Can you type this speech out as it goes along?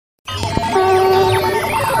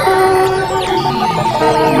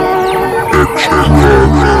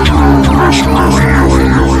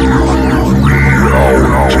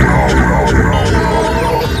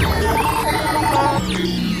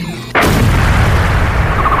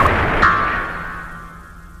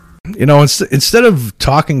instead of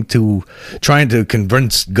trying to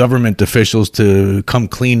convince government officials to come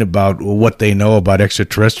clean about what they know about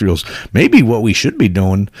extraterrestrials, maybe what we should be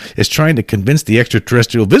doing is trying to convince the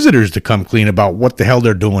extraterrestrial visitors to come clean about what the hell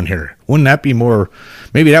they're doing here. Wouldn't that be more?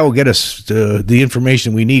 Maybe that will get us the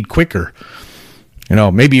information we need quicker.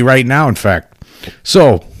 Maybe right now, in fact.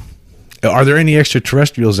 So, are there any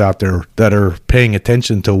extraterrestrials out there that are paying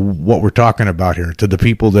attention to what we're talking about here, to the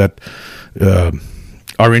people that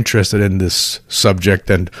are interested in this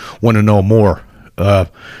subject and want to know more? How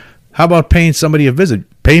about paying somebody a visit?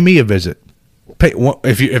 Pay me a visit.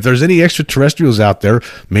 If there's any extraterrestrials out there,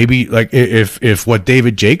 maybe like if what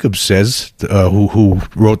David Jacobs says, who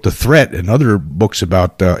wrote The Threat and other books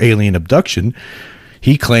about alien abduction,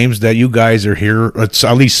 he claims that you guys are here, at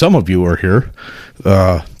least some of you are here,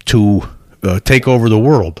 to take over the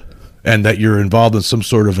world, and that you're involved in some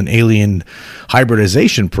sort of an alien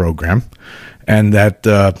hybridization program, and that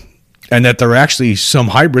there are actually some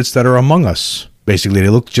hybrids that are among us. Basically, they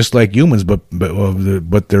look just like humans, but they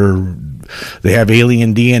have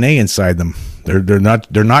alien DNA inside them. They're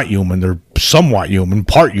not human. They're somewhat human,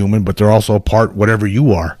 part human, but they're also part whatever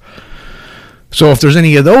you are. So if there's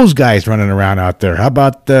any of those guys running around out there, how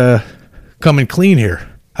about coming clean here?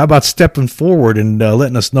 How about stepping forward and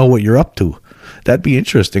letting us know what you're up to? That'd be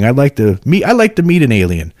interesting. I'd like to meet an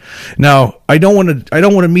alien. Now, I don't want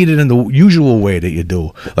to meet it in the usual way that you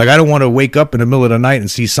do. Like, I don't want to wake up in the middle of the night and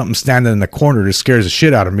see something standing in the corner that scares the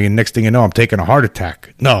shit out of me, and next thing you know, I'm taking a heart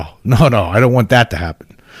attack. No. I don't want that to happen.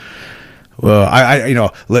 Well,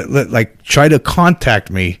 like try to contact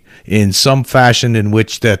me in some fashion in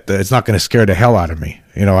which that it's not going to scare the hell out of me.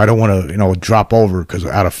 I don't want to drop over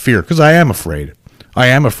out of fear, because I am afraid.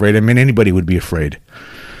 I mean, anybody would be afraid.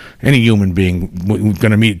 Any human being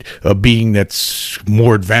going to meet a being that's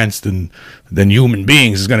more advanced than human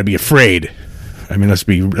beings is going to be afraid. I mean, let's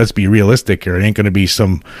be realistic here. It ain't going to be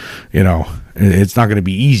some, it's not going to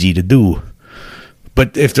be easy to do.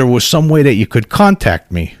 But if there was some way that you could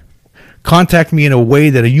contact me in a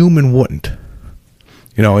way that a human wouldn't,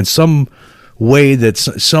 in some way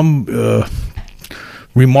that's some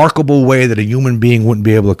remarkable way that a human being wouldn't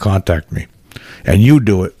be able to contact me, and you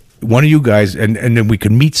do it. One of you guys, and then we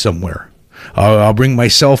can meet somewhere. I'll bring my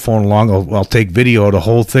cell phone along. I'll take video of the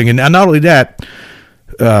whole thing. And not only that,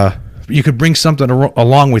 you could bring something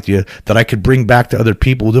along with you that I could bring back to other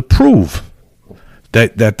people to prove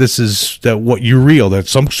that what you're real, that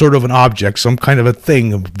some sort of an object, some kind of a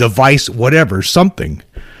thing, a device, whatever, something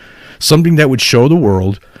that would show the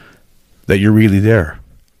world that you're really there.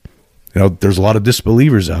 There's a lot of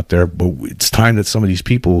disbelievers out there, but it's time that some of these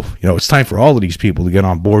people, it's time for all of these people to get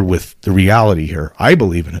on board with the reality here. I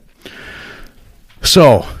believe in it.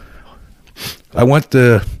 So, I want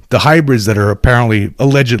the hybrids that are apparently,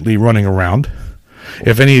 allegedly running around.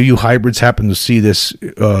 If any of you hybrids happen to see this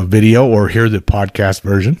video or hear the podcast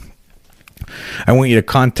version, I want you to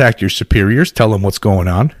contact your superiors, tell them what's going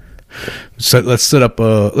on. So we'll set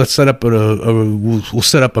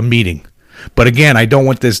up a meeting. But again, I don't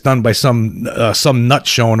want this done by some nut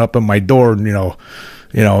showing up at my door,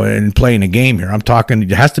 and playing a game here. I'm talking. It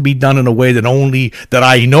has to be done in a way that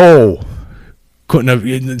I know couldn't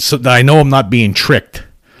have. So that I know I'm not being tricked.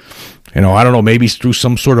 I don't know. Maybe through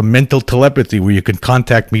some sort of mental telepathy where you can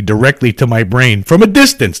contact me directly to my brain from a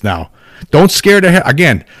distance. Now, don't scare the hell.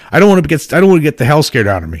 Again, I don't want to get the hell scared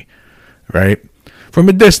out of me. Right, from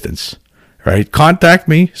a distance. Right, contact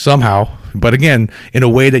me somehow. But again, in a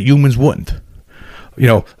way that humans wouldn't.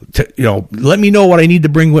 Let me know what I need to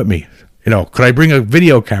bring with me. Could I bring a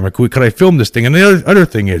video camera? Could I film this thing? And the other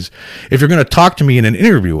thing is, if you're going to talk to me in an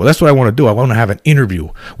interview, well, that's what I want to do. I want to have an interview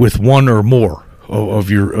with one or more of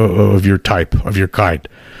your type, of your kind.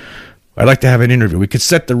 I'd like to have an interview. We could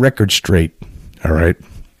set the record straight. All right.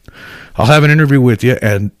 I'll have an interview with you,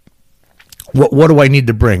 and what do I need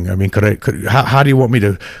to bring? I mean, how do you want me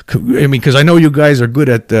to? Because I know you guys are good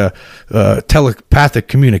at telepathic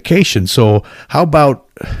communication. So how about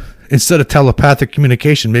instead of telepathic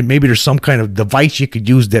communication, maybe there's some kind of device you could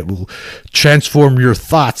use that will transform your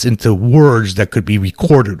thoughts into words that could be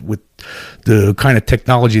recorded with the kind of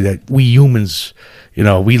technology that we humans,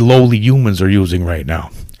 we lowly humans are using right now.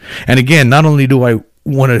 And again, not only do I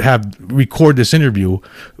want to record this interview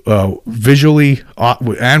visually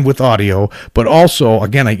and with audio, but also,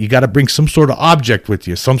 again, you got to bring some sort of object with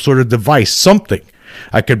you, some sort of device, something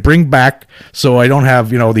I could bring back so I don't have,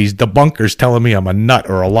 these debunkers telling me I'm a nut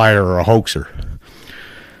or a liar or a hoaxer.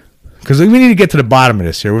 Because we need to get to the bottom of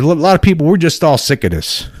this here. A lot of people, we're just all sick of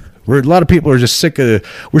this. A lot of people are just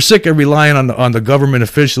we're sick of relying on the government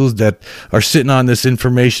officials that are sitting on this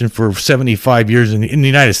information for 75 years in the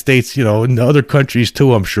United States, in the other countries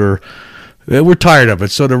too, I'm sure. We're tired of it.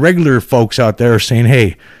 So the regular folks out there are saying,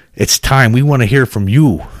 hey, it's time. We want to hear from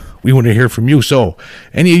you. We want to hear from you. So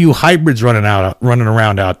any of you hybrids running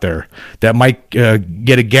around out there that might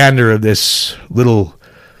get a gander of this little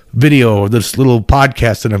video or this little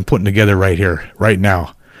podcast that I'm putting together right here, right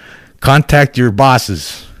now, contact your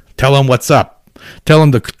bosses. Tell them what's up. Tell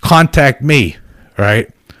them to contact me,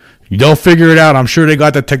 right? They'll figure it out. I'm sure they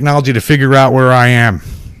got the technology to figure out where I am.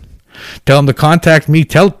 Tell them to contact me.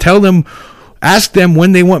 Tell them, ask them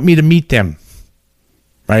when they want me to meet them,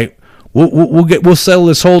 right? We'll settle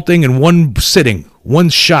this whole thing in one sitting, one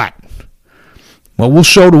shot. Well, we'll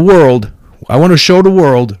show the world. I want to show the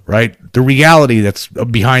world, right, the reality that's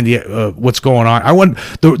behind what's going on. I want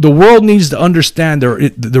the world needs to understand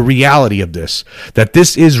the reality of this, that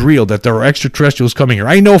this is real, that there are extraterrestrials coming here.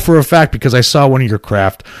 I know for a fact because I saw one of your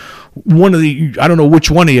craft. I don't know which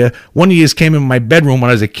one of you came in my bedroom when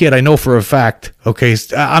I was a kid. I know for a fact, okay,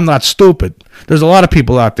 I'm not stupid. There's a lot of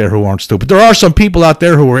people out there who aren't stupid. There are some people out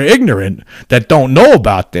there who are ignorant that don't know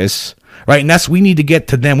about this, right? And we need to get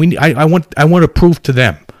to them. I want to prove to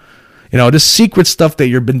them. This secret stuff that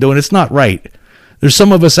you've been doing, it's not right. There's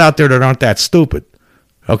some of us out there that aren't that stupid.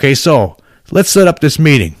 Okay, so let's set up this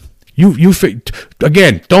meeting.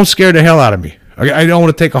 Again, don't scare the hell out of me. I don't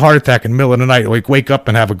want to take a heart attack in the middle of the night, like wake up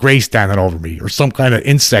and have a gray standing over me or some kind of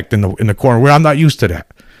insect in the corner where I'm not used to that.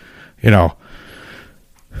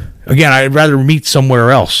 Again, I'd rather meet somewhere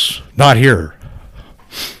else, not here.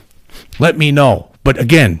 Let me know. But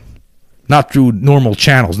again, not through normal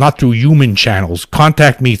channels, not through human channels.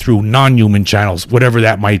 Contact me through non-human channels, whatever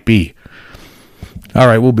that might be. All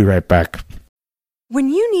right, we'll be right back. When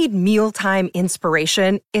you need mealtime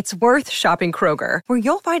inspiration, it's worth shopping Kroger, where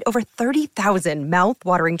you'll find over 30,000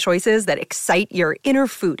 mouth-watering choices that excite your inner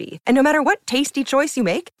foodie. And no matter what tasty choice you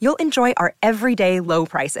make, you'll enjoy our everyday low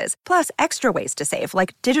prices, plus extra ways to save,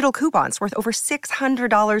 like digital coupons worth over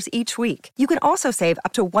 $600 each week. You can also save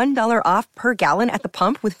up to $1 off per gallon at the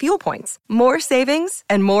pump with fuel points. More savings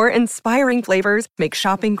and more inspiring flavors make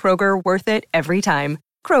shopping Kroger worth it every time.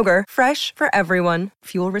 Kroger, fresh for everyone.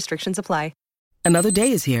 Fuel restrictions apply. Another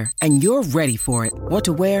day is here, and you're ready for it. What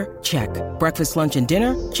to wear? Check. Breakfast, lunch, and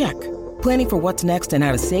dinner? Check. Planning for what's next and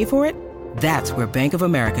how to save for it? That's where Bank of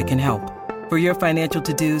America can help. For your financial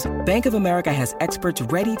to-dos, Bank of America has experts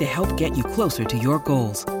ready to help get you closer to your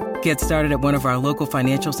goals. Get started at one of our local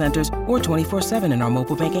financial centers or 24/7 in our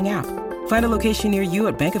mobile banking app. Find a location near you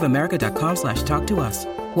at bankofamerica.com/talktous.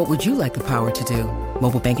 What would you like the power to do?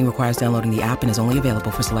 Mobile banking requires downloading the app and is only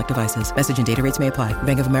available for select devices. Message and data rates may apply.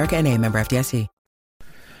 Bank of America NA, member FDIC.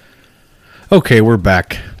 Okay, we're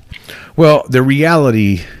back. Well, the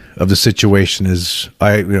reality of the situation is,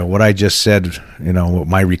 what I just said,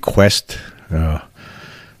 my request,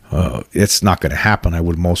 it's not going to happen. I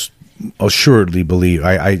would most assuredly believe.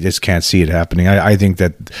 I just can't see it happening. I think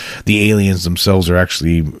that the aliens themselves are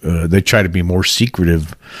actually, they try to be more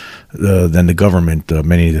secretive than the government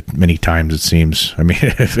many times, it seems. I mean,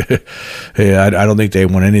 I don't think they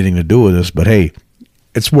want anything to do with us, but hey,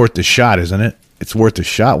 it's worth the shot, isn't it? It's worth a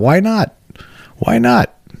shot. Why not? Why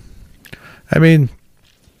not? I mean,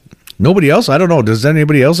 nobody else? I don't know. Does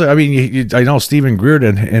anybody else? I mean, I know Stephen Greer,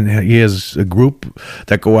 and he has a group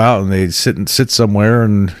that go out and they sit somewhere,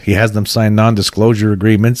 and he has them sign non-disclosure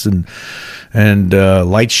agreements, and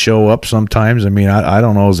lights show up sometimes. I mean, I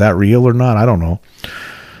don't know. Is that real or not? I don't know.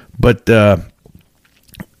 But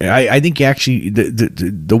I think actually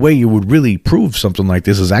the way you would really prove something like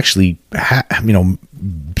this is actually,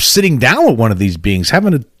 sitting down with one of these beings,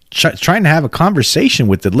 trying to have a conversation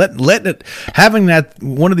with it, having that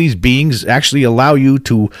one of these beings actually allow you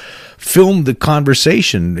to film the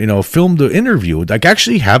conversation, film the interview, like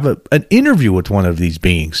actually have an interview with one of these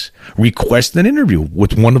beings, request an interview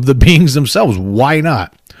with one of the beings themselves. Why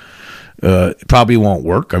not? It probably won't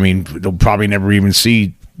work. I mean, they'll probably never even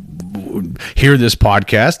hear this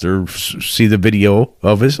podcast or see the video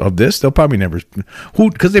of this. They'll probably never,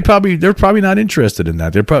 because they're probably not interested in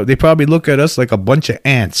that. They probably look at us like a bunch of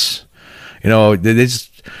ants. They don't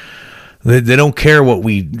care what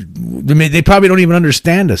they probably don't even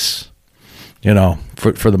understand us.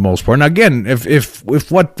 For the most part. Now again,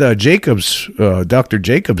 if what Jacobs, Dr.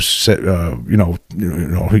 Jacobs said,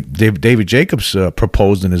 David Jacobs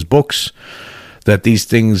proposed in his books, that these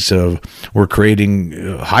things were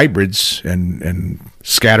creating hybrids and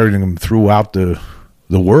scattering them throughout the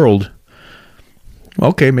world.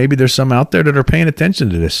 Okay, maybe there's some out there that are paying attention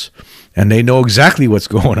to this, and they know exactly what's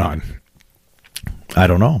going on. I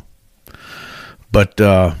don't know. But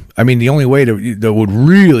I mean, the only way that would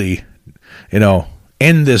really,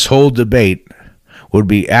 end this whole debate would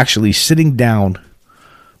be actually sitting down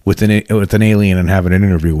with an alien and having an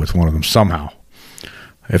interview with one of them somehow.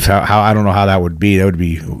 How I don't know how that would be. That would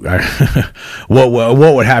be what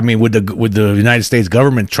would happen? I mean, would the United States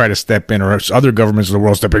government try to step in, or other governments of the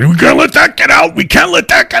world step in? We can't let that get out. We can't let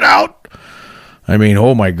that get out. I mean,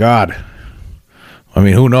 oh my God. I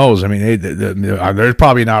mean, who knows? I mean, they're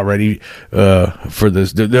probably not ready for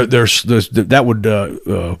this. That would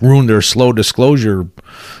ruin their slow disclosure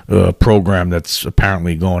program that's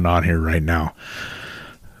apparently going on here right now.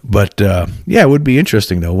 But yeah, it would be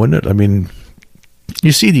interesting though, wouldn't it? I mean,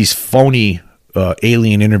 you see these phony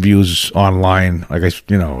alien interviews online. Like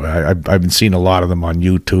I've been seeing a lot of them on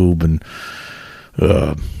YouTube, and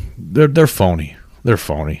they're phony. They're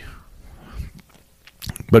phony.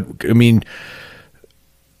 But I mean,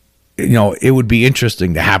 it would be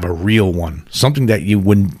interesting to have a real one, something that it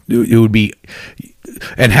would be,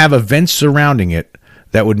 and have events surrounding it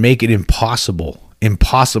that would make it impossible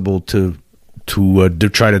to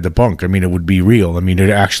try to debunk. I mean, it would be real. I mean,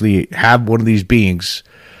 to actually have one of these beings,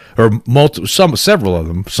 or several of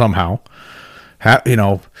them somehow,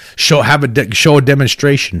 show a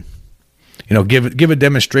demonstration. Give a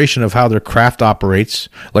demonstration of how their craft operates.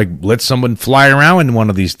 Like, let someone fly around in one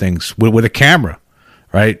of these things with a camera,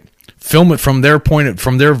 right? Film it from their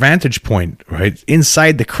vantage point, right?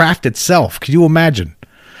 Inside the craft itself. Could you imagine?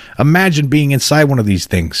 Imagine being inside one of these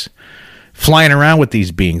things, flying around with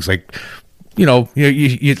these beings. Like,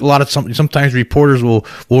 sometimes reporters will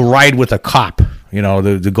ride with a cop,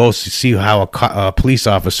 to go see how a police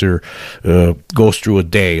officer goes through a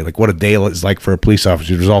day, like what a day is like for a police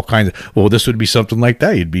officer. There's all kinds of, well, this would be something like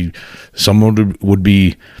that. Someone would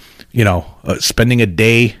be, spending a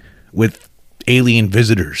day with alien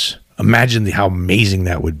visitors. Imagine how amazing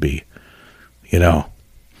that would be, and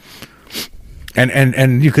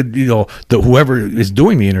you could, whoever is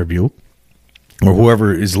doing the interview, or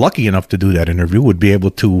whoever is lucky enough to do that interview, would be able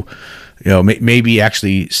to, maybe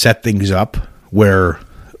actually set things up where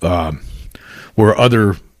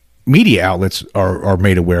other media outlets are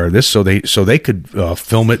made aware of this, so they could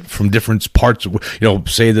film it from different parts.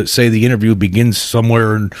 Say the interview begins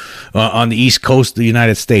somewhere on the East Coast of the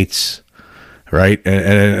United States, right?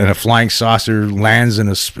 And a flying saucer lands in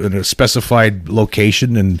a specified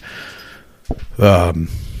location, and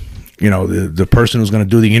the person who's going to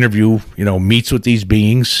do the interview, meets with these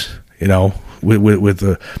beings, with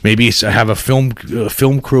maybe have a film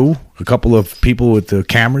crew, a couple of people with the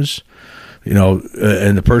cameras,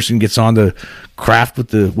 and the person gets on the craft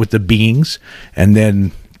with the beings, and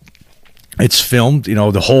then it's filmed.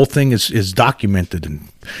 The whole thing is documented, and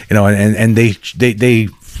and they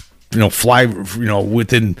fly,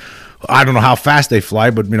 within, I don't know how fast they fly,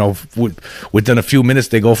 but within a few minutes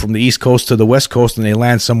they go from the East Coast to the West Coast, and they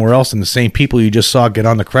land somewhere else. And the same people you just saw get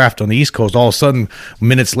on the craft on the East Coast, all of a sudden,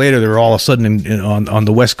 minutes later, they're all of a sudden on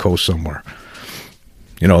the West Coast somewhere.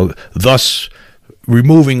 Thus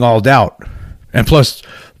removing all doubt, and plus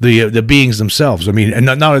the beings themselves. I mean, and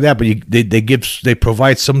not only that, but they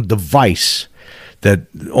provide some device that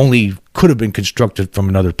only could have been constructed from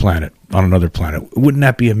another planet, on another planet. Wouldn't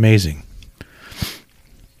that be amazing?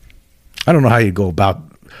 I don't know how you go about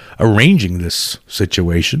arranging this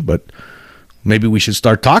situation, but maybe we should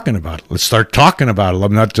start talking about it. Let's start talking about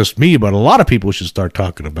it. Not just me, but a lot of people should start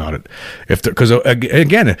talking about it. Because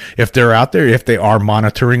again, if they're out there, if they are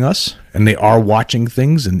monitoring us and they are watching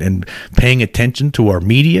things and paying attention to our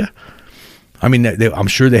media, I mean, I'm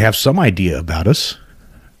sure they have some idea about us,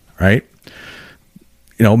 right?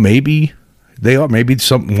 Maybe they are. Maybe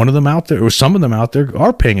one of them out there, or some of them out there,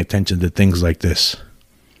 are paying attention to things like this.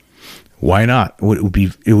 Why not? It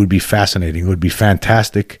would be fascinating. It would be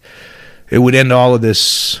fantastic. It would end all of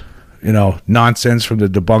this, nonsense from the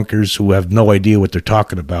debunkers who have no idea what they're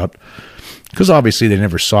talking about, because obviously they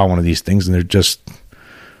never saw one of these things, and they're just.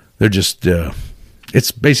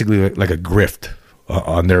 It's basically like a grift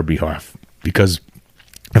on their behalf, because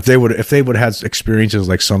if they would have had experiences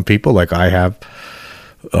like some people, like I have,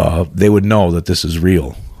 they would know that this is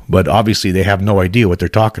real. But obviously they have no idea what they're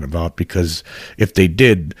talking about, because if they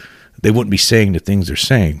did, they wouldn't be saying the things they're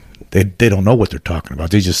saying. They don't know what they're talking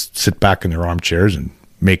about. They just sit back in their armchairs and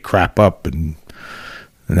make crap up, and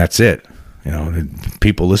that's it.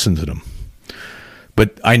 People listen to them.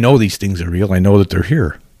 But I know these things are real. I know that they're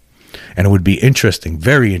here. And it would be interesting,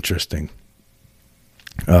 very interesting,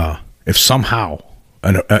 if somehow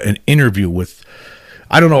an interview with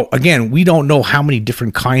I don't know. Again, we don't know how many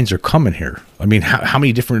different kinds are coming here. I mean, how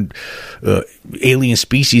many different alien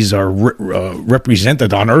species are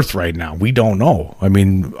represented on Earth right now? We don't know. I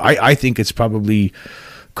mean, I think it's probably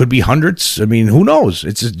could be hundreds. I mean, who knows?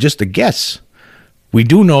 It's just a guess. We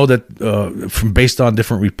do know that from based on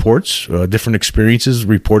different reports, different experiences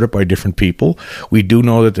reported by different people, we do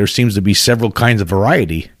know that there seems to be several kinds of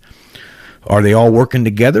variety. Are they all working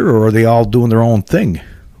together, or are they all doing their own thing?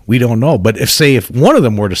 We don't know. But if one of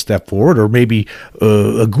them were to step forward, or maybe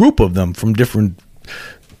a group of them from different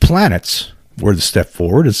planets were to step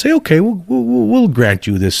forward and say, okay, we'll grant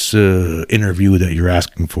you this interview that you're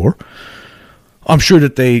asking for. I'm sure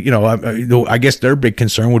that they, I guess their big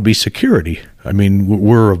concern would be security. I mean,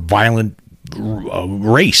 we're a violent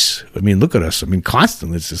race. I mean, look at us. I mean,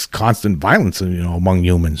 constantly, it's this constant violence, among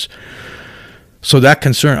humans. So that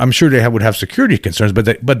concern, I'm sure they would have security concerns,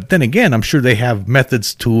 but then again, I'm sure they have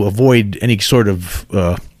methods to avoid any sort of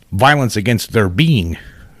violence against their being.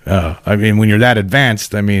 I mean, when you're that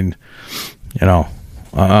advanced, I mean,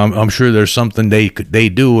 I'm sure there's something they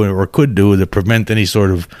do or could do to prevent any sort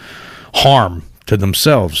of harm to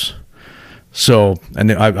themselves. So,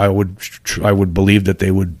 and I would believe that they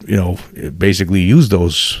would, basically use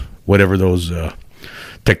those, whatever those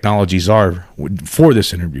technologies are for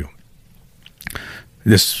this interview.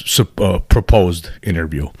 This proposed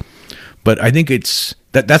interview. But I think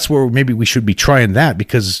that's where maybe we should be trying that,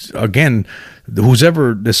 because again, who's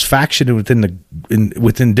ever this faction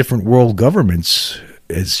within different world governments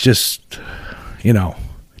is just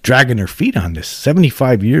dragging their feet on this.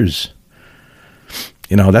 75 years.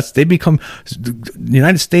 They become, the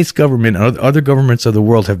United States government and other governments of the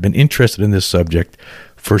world have been interested in this subject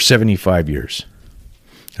for 75 years.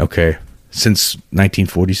 Okay, since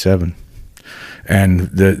 1947. And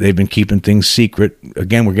they've been keeping things secret.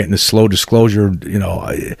 Again, we're getting this slow disclosure.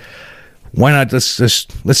 Why not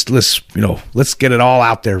let's get it all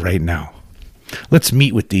out there right now. Let's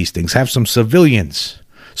meet with these things. Have some civilians,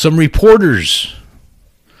 some reporters.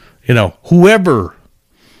 Whoever.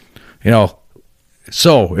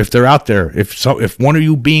 So if they're out there, if one of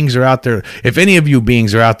you beings are out there, if any of you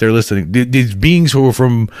beings are out there listening, these beings who are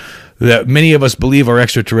from that many of us believe are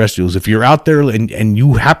extraterrestrials. If you're out there and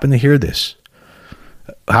you happen to hear this.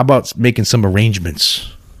 How about making some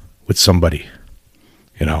arrangements with somebody?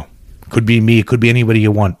 Could be me. It could be anybody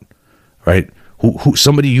you want, right? Who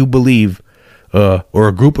somebody you believe, or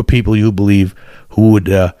a group of people you believe who would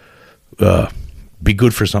be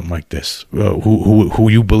good for something like this. Who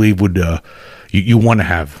you believe would you want to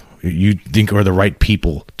have, you think are the right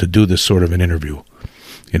people to do this sort of an interview.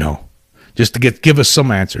 Just to give us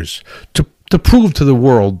some answers to prove to the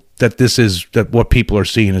world that that what people are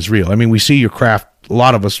seeing is real. I mean, we see your craft. A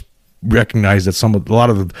lot of us recognize that a lot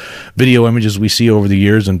of the video images we see over the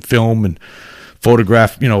years and film and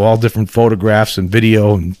photograph, all different photographs and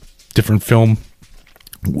video and different film.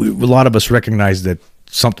 A lot of us recognize that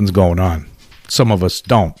something's going on. Some of us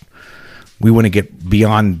don't. We want to get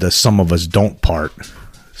beyond the some of us don't part.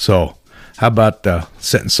 So how about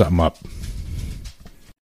setting something up?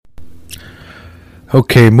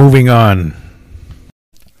 Okay, moving on.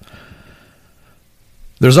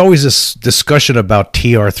 There's always this discussion about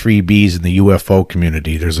TR-3Bs in the UFO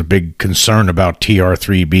community. There's a big concern about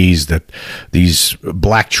TR-3Bs, that these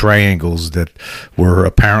black triangles that were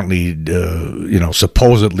apparently,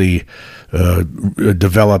 supposedly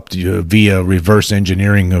developed via reverse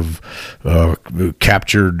engineering of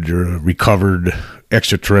captured or recovered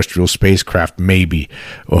extraterrestrial spacecraft, maybe.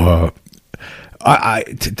 When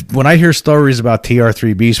I hear stories about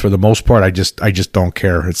TR-3Bs, for the most part, I just don't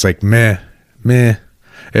care. It's like meh.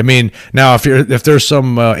 I mean, now if there's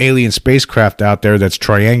some alien spacecraft out there that's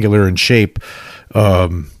triangular in shape,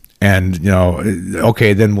 and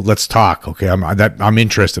okay, then let's talk. Okay, I'm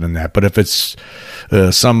interested in that. But if it's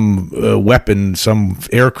some weapon, some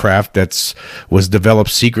aircraft was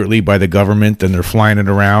developed secretly by the government, and they're flying it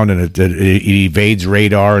around, and it evades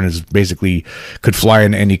radar and is basically could fly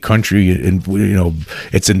in any country, and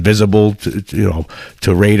it's invisible to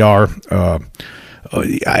radar.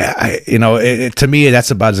 To me,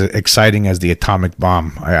 that's about as exciting as the atomic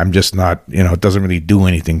bomb. I'm just not, it doesn't really do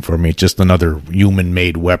anything for me. It's just another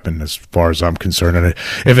human-made weapon as far as I'm concerned. And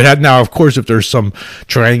if it had, now, of course, if there's some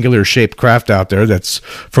triangular-shaped craft out there that's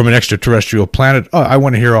from an extraterrestrial planet, I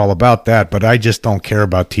want to hear all about that. But I just don't care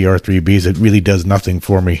about TR-3Bs. It really does nothing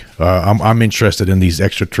for me. I'm interested in these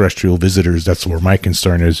extraterrestrial visitors. That's where my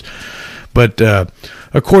concern is. But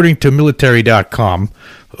according to military.com,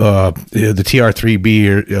 the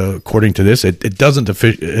TR-3B, according to this, it doesn't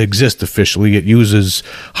exist officially. It uses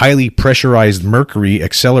highly pressurized mercury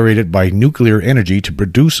accelerated by nuclear energy to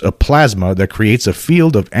produce a plasma that creates a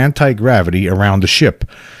field of anti-gravity around the ship.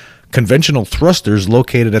 Conventional thrusters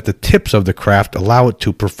located at the tips of the craft allow it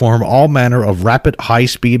to perform all manner of rapid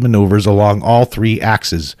high-speed maneuvers along all three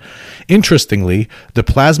axes. Interestingly, the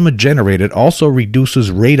plasma generated also reduces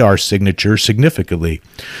radar signature significantly,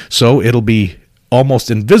 so it'll be almost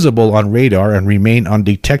invisible on radar and remain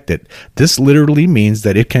undetected. This literally means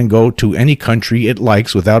that it can go to any country it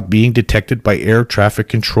likes without being detected by air traffic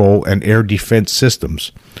control and air defense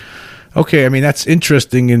systems. Okay, I mean, that's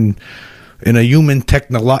interesting in a human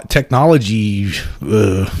technology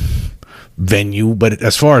venue, but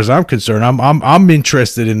as far as I'm concerned, I'm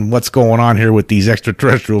interested in what's going on here with these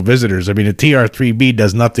extraterrestrial visitors. I mean, the TR-3B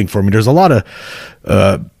does nothing for me. There's a lot of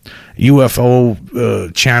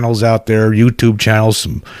UFO channels out there, YouTube channels,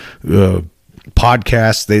 some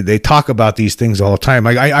podcasts. They talk about these things all the time.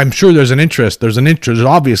 I'm sure there's an interest. There's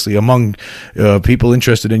obviously among people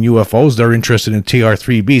interested in UFOs. They're interested in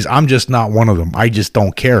TR-3Bs. I'm just not one of them. I just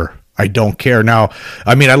don't care. I don't care. Now,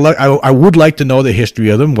 I mean, I would like to know the history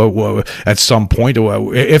of them at some point.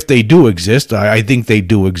 If they do exist, I think they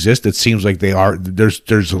do exist. It seems like they are.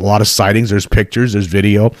 There's a lot of sightings. There's pictures. There's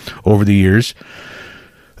video over the years.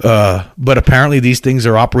 But apparently these things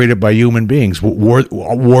are operated by human beings.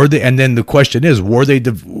 Were they? And then the question is, were they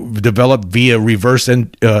developed via reverse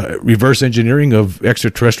engineering of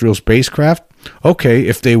extraterrestrial spacecraft? Okay,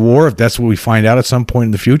 if that's what we find out at some point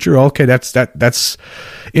in the future, okay, that's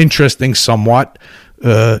interesting somewhat.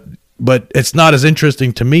 But it's not as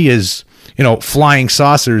interesting to me as, flying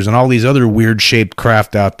saucers and all these other weird shaped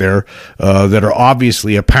craft out there that are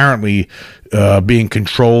obviously, apparently, being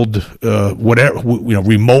controlled,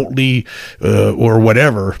 remotely or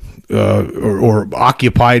whatever, or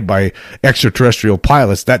occupied by extraterrestrial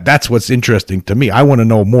pilots. That's what's interesting to me. I want to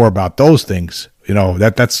know more about those things.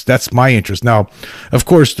 That's my interest. Now, of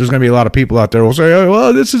course, there's going to be a lot of people out there who will say, "Oh,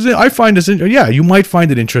 well, this is it. I find this interesting." Yeah, you might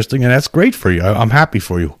find it interesting, and that's great for you. I'm happy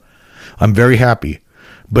for you. I'm very happy.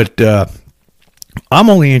 But I'm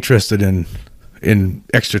only interested in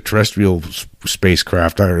extraterrestrial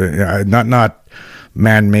spacecraft, not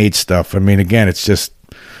man-made stuff. I mean, again, it's just,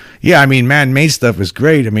 man-made stuff is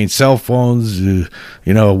great. I mean, cell phones,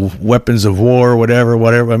 weapons of war,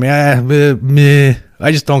 whatever. I mean,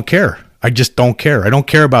 I just don't care. I don't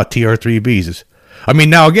care about TR-3Bs. I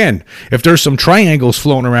mean, now again, if there's some triangles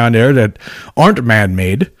floating around there that aren't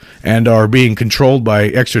man-made and are being controlled by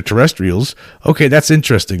extraterrestrials, okay, that's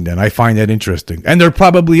interesting then. I find that interesting. And there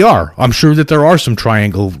probably are. I'm sure that there are some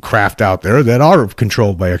triangle craft out there that are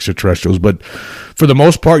controlled by extraterrestrials, but for the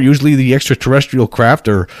most part, usually the extraterrestrial craft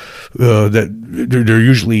are that they're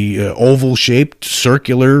usually oval-shaped,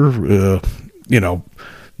 circular,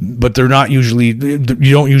 but they're not usually,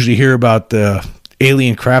 you don't usually hear about the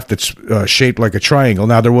alien craft that's shaped like a triangle.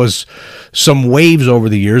 Now, there was some waves over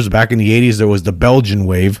the years. Back in the 80s, there was the Belgian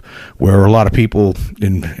wave, where a lot of people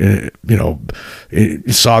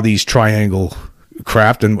saw these triangle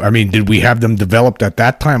craft. And I mean, did we have them developed at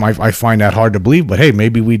that time? I find that hard to believe, but hey,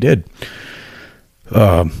 maybe we did.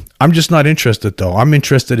 I'm just not interested, though. I'm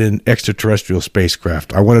interested in extraterrestrial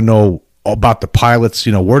spacecraft. I want to know about the pilots.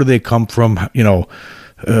 Where do they come from?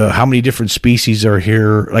 How many different species are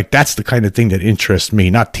here? Like, that's the kind of thing that interests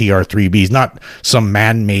me, not TR-3Bs, not some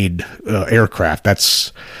man-made aircraft.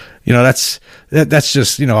 That's just,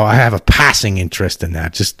 I have a passing interest in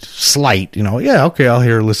that, just slight, okay,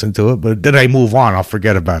 I'll listen to it, but then I move on, I'll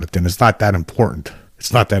forget about it then. It's not that important.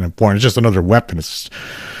 It's just another weapon. It's,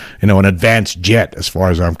 an advanced jet as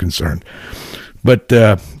far as I'm concerned. But,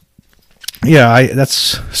 that's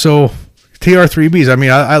so... TR-3Bs, I mean,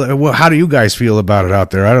 how do you guys feel about it out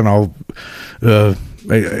there? I don't know.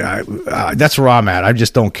 That's where I'm at. I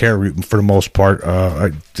just don't care for the most part.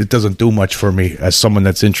 It doesn't do much for me as someone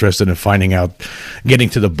that's interested in finding out, getting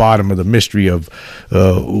to the bottom of the mystery of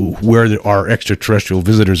where our extraterrestrial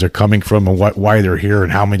visitors are coming from and why they're here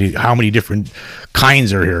and how many different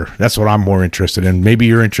kinds are here. That's what I'm more interested in. Maybe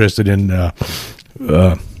you're interested in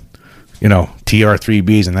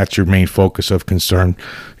TR-3Bs, and that's your main focus of concern.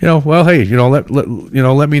 Well, hey,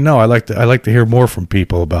 let me know. I like to hear more from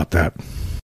people about that.